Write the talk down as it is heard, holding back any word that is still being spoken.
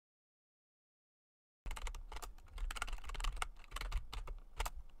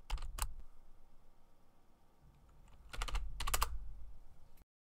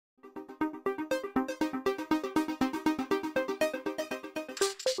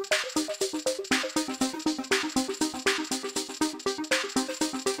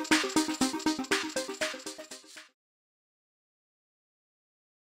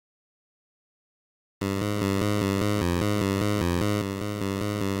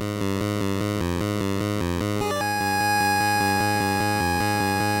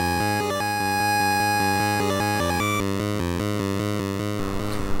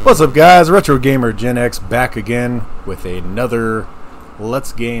What's up, guys? Retro Gamer Gen X back again with another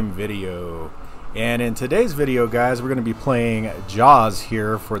Let's Game video. And in today's video, guys, we're going to be playing Jaws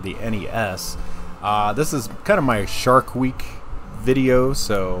here for the NES. This is kind of my Shark Week video,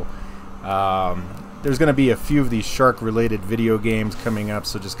 so there's going to be a few of these shark-related video games coming up,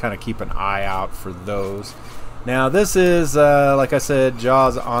 so just kind of keep an eye out for those. Now, this is, like I said,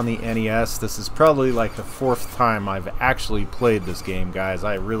 Jaws on the NES. This is probably like the fourth time I've actually played this game, guys.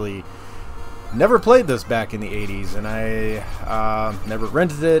 I really never played this back in the 80s, and I never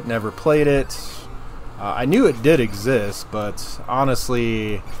rented it, never played it. I knew it did exist, but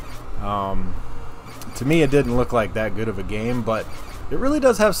honestly, to me it didn't look like that good of a game, but it really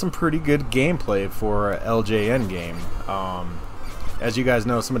does have some pretty good gameplay for an LJN game. As you guys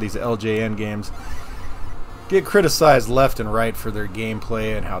know, some of these LJN games get criticized left and right for their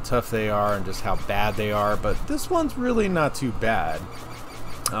gameplay and how tough they are and just how bad they are, but this one's really not too bad.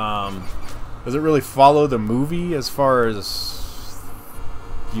 Does it really follow the movie as far as,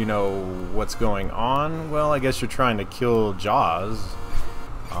 you know, what's going on? Well, I guess you're trying to kill Jaws.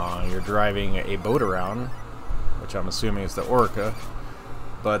 You're driving a boat around, which I'm assuming is the Orca.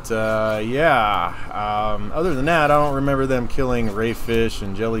 But yeah, other than that, I don't remember them killing rayfish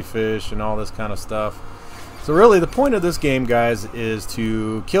and jellyfish and all this kind of stuff. So really, the point of this game, guys, is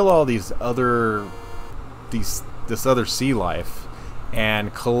to kill all these other, this other sea life,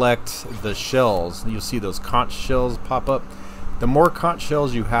 and collect the shells. You'll see those conch shells pop up. The more conch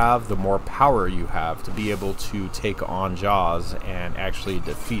shells you have, the more power you have to be able to take on Jaws and actually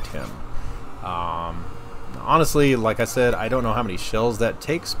defeat him. Honestly, like I said, I don't know how many shells that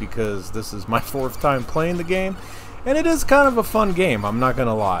takes because this is my fourth time playing the game. And it is kind of a fun game, I'm not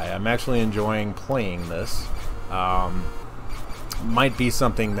gonna lie. I'm actually enjoying playing this. Might be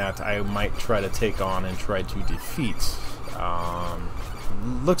something that I might try to take on and try to defeat.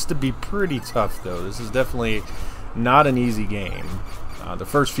 Looks to be pretty tough, though. This is definitely not an easy game. The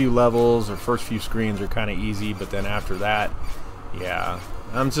first few levels or first few screens are kind of easy, but then after that, yeah.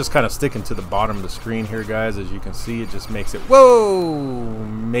 I'm just kind of sticking to the bottom of the screen here, guys. As you can see, it just makes it... Whoa!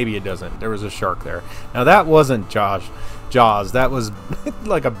 Maybe it doesn't. There was a shark there. Now, that wasn't Jaws. That was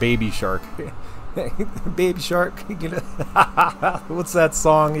like a baby shark. Baby shark. What's that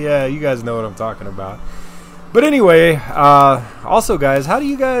song? Yeah, you guys know what I'm talking about. But anyway, also, guys, how do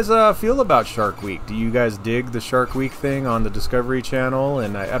you guys feel about Shark Week? Do you guys dig the Shark Week thing on the Discovery Channel?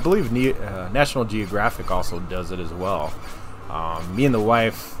 And I believe National Geographic also does it as well. Me and the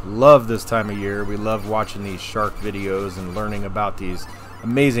wife love this time of year. We love watching these shark videos and learning about these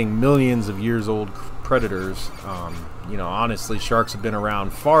amazing millions of years old predators. You know, honestly, sharks have been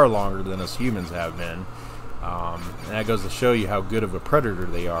around far longer than us humans have been. And that goes to show you how good of a predator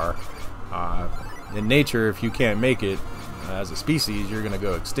they are. In nature, if you can't make it as a species, you're going to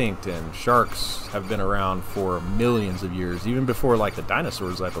go extinct. And sharks have been around for millions of years, even before like the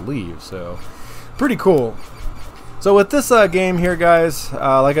dinosaurs, I believe. So, pretty cool. So with this game here, guys,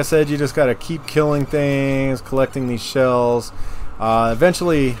 like I said, you just got to keep killing things, collecting these shells.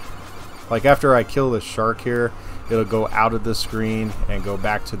 Eventually, like after I kill the shark here, it'll go out of the screen and go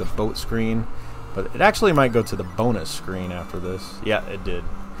back to the boat screen. But it actually might go to the bonus screen after this. Yeah, it did.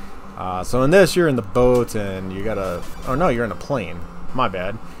 So in this, you're in the boat and you got to... Oh no, you're in a plane. My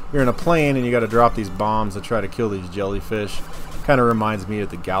bad. You're in a plane and you got to drop these bombs to try to kill these jellyfish. Kind of reminds me of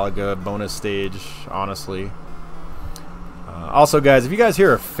the Galaga bonus stage, honestly. Also, guys, if you guys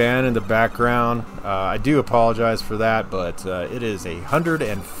hear a fan in the background, I do apologize for that, but it is 2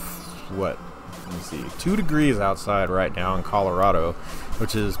 degrees outside right now in Colorado,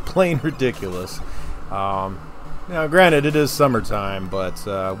 which is plain ridiculous. Now, granted, it is summertime, but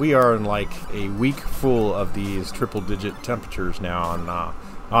we are in like a week full of these triple-digit temperatures now, and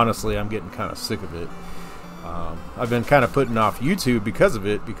honestly, I'm getting kind of sick of it. I've been kind of putting off YouTube because of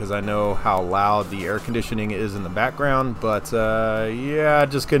it, because I know how loud the air conditioning is in the background, but yeah, I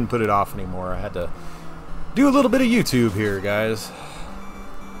just couldn't put it off anymore. I had to do a little bit of YouTube here, guys.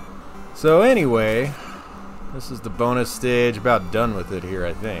 So anyway, this is the bonus stage. About done with it here,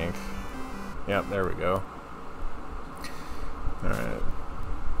 I think. Yep, there we go. Alright,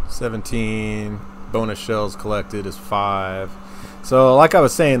 17 bonus shells collected is 5. So, like I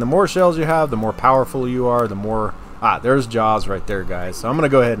was saying, the more shells you have, the more powerful you are, the more... there's Jaws right there, guys. So I'm going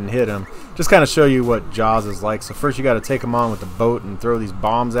to go ahead and hit him. Just kind of show you what Jaws is like. So first you got to take him on with the boat and throw these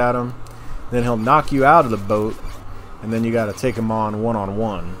bombs at him. Then he'll knock you out of the boat. And then you got to take him on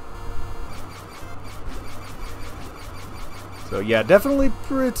one-on-one. So yeah, definitely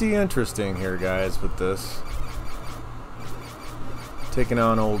pretty interesting here, guys, with this. Taking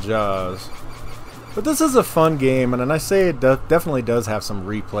on old Jaws. But this is a fun game, and I say it definitely does have some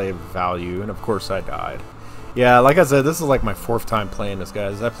replay value, and of course I died. Yeah, like I said, this is like my 4th time playing this,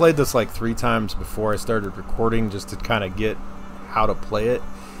 guys. I played this like 3 times before I started recording just to kind of get how to play it.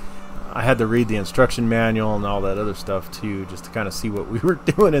 I had to read the instruction manual and all that other stuff too, just to kind of see what we were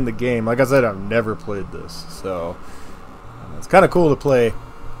doing in the game. Like I said, I've never played this, so it's kind of cool to play.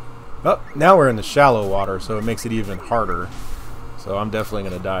 Oh, now we're in the shallow water, so it makes it even harder. So I'm definitely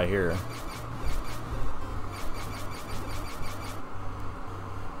going to die here.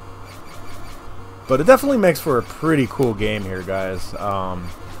 But it definitely makes for a pretty cool game here, guys. I'm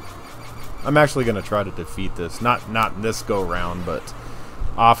actually going to try to defeat this. Not this go round, but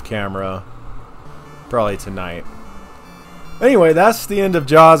off camera, probably tonight. Anyway, that's the end of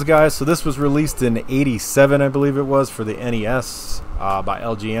Jaws, guys. So this was released in '87, I believe it was, for the NES by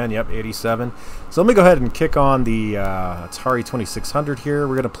LGN. Yep, '87. So let me go ahead and kick on the Atari 2600 here.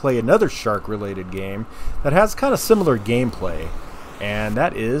 We're going to play another shark-related game that has kind of similar gameplay, and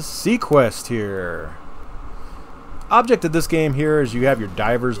that is Sequest here. Object of this game here is you have your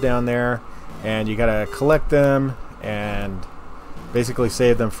divers down there, and you got to collect them and basically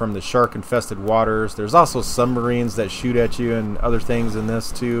save them from the shark-infested waters. There's also submarines that shoot at you and other things in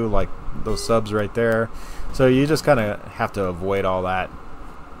this too, like those subs right there. So you just kind of have to avoid all that.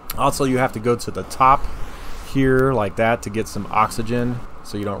 Also, you have to go to the top here like that to get some oxygen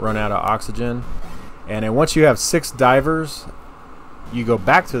so you don't run out of oxygen. And then once you have 6 divers, you go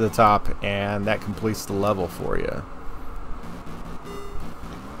back to the top and that completes the level for you.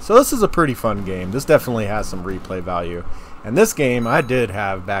 So this is a pretty fun game. This definitely has some replay value. And this game I did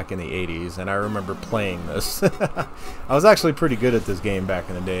have back in the 80s, and I remember playing this. I was actually pretty good at this game back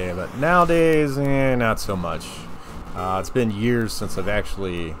in the day, but nowadays, not so much. It's been years since I've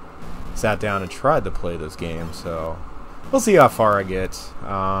actually sat down and tried to play this game, so we'll see how far I get.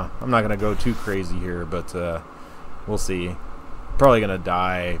 I'm not going to go too crazy here, but we'll see. Probably going to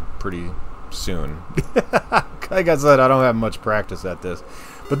die pretty soon. Like I said, I don't have much practice at this.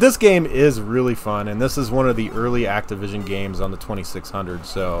 But this game is really fun, and this is one of the early Activision games on the 2600.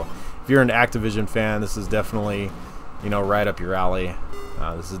 So if you're an Activision fan, this is definitely, you know, right up your alley.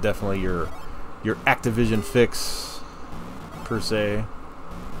 This is definitely your Activision fix, per se.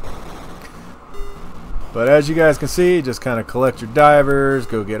 But as you guys can see, just kind of collect your divers,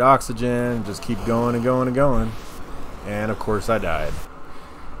 go get oxygen, just keep going and going and going. And of course I died.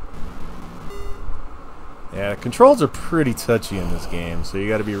 Yeah, controls are pretty touchy in this game, so you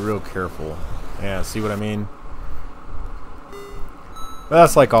got to be real careful. Yeah, see what I mean?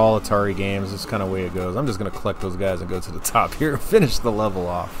 That's like all Atari games. That's kind of the way it goes. I'm just going to collect those guys and go to the top here and finish the level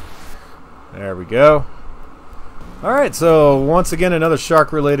off. There we go. Alright, so once again another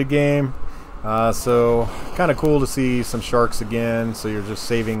shark-related game. So kind of cool to see some sharks again. So you're just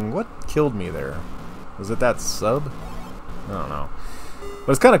saving... What killed me there? Was it that sub? I don't know.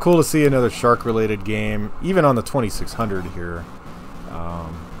 But it's kind of cool to see another shark-related game, even on the 2600 here,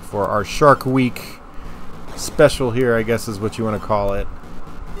 for our Shark Week special here, I guess is what you want to call it.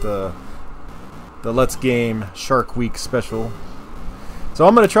 The Let's Game Shark Week special. So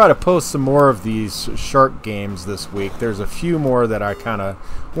I'm going to try to post some more of these shark games this week. There's a few more that I kind of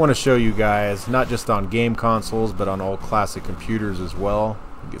want to show you guys, not just on game consoles, but on old classic computers as well.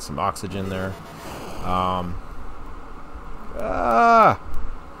 Get some oxygen there.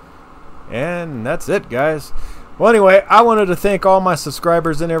 And that's it, guys. Well, anyway, I wanted to thank all my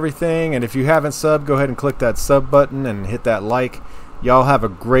subscribers and everything, and if you haven't subbed, go ahead and click that sub button and hit that like. Y'all have a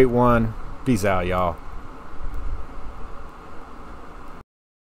great one. Peace out, y'all.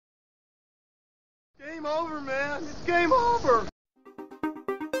 Game over, man. It's game over.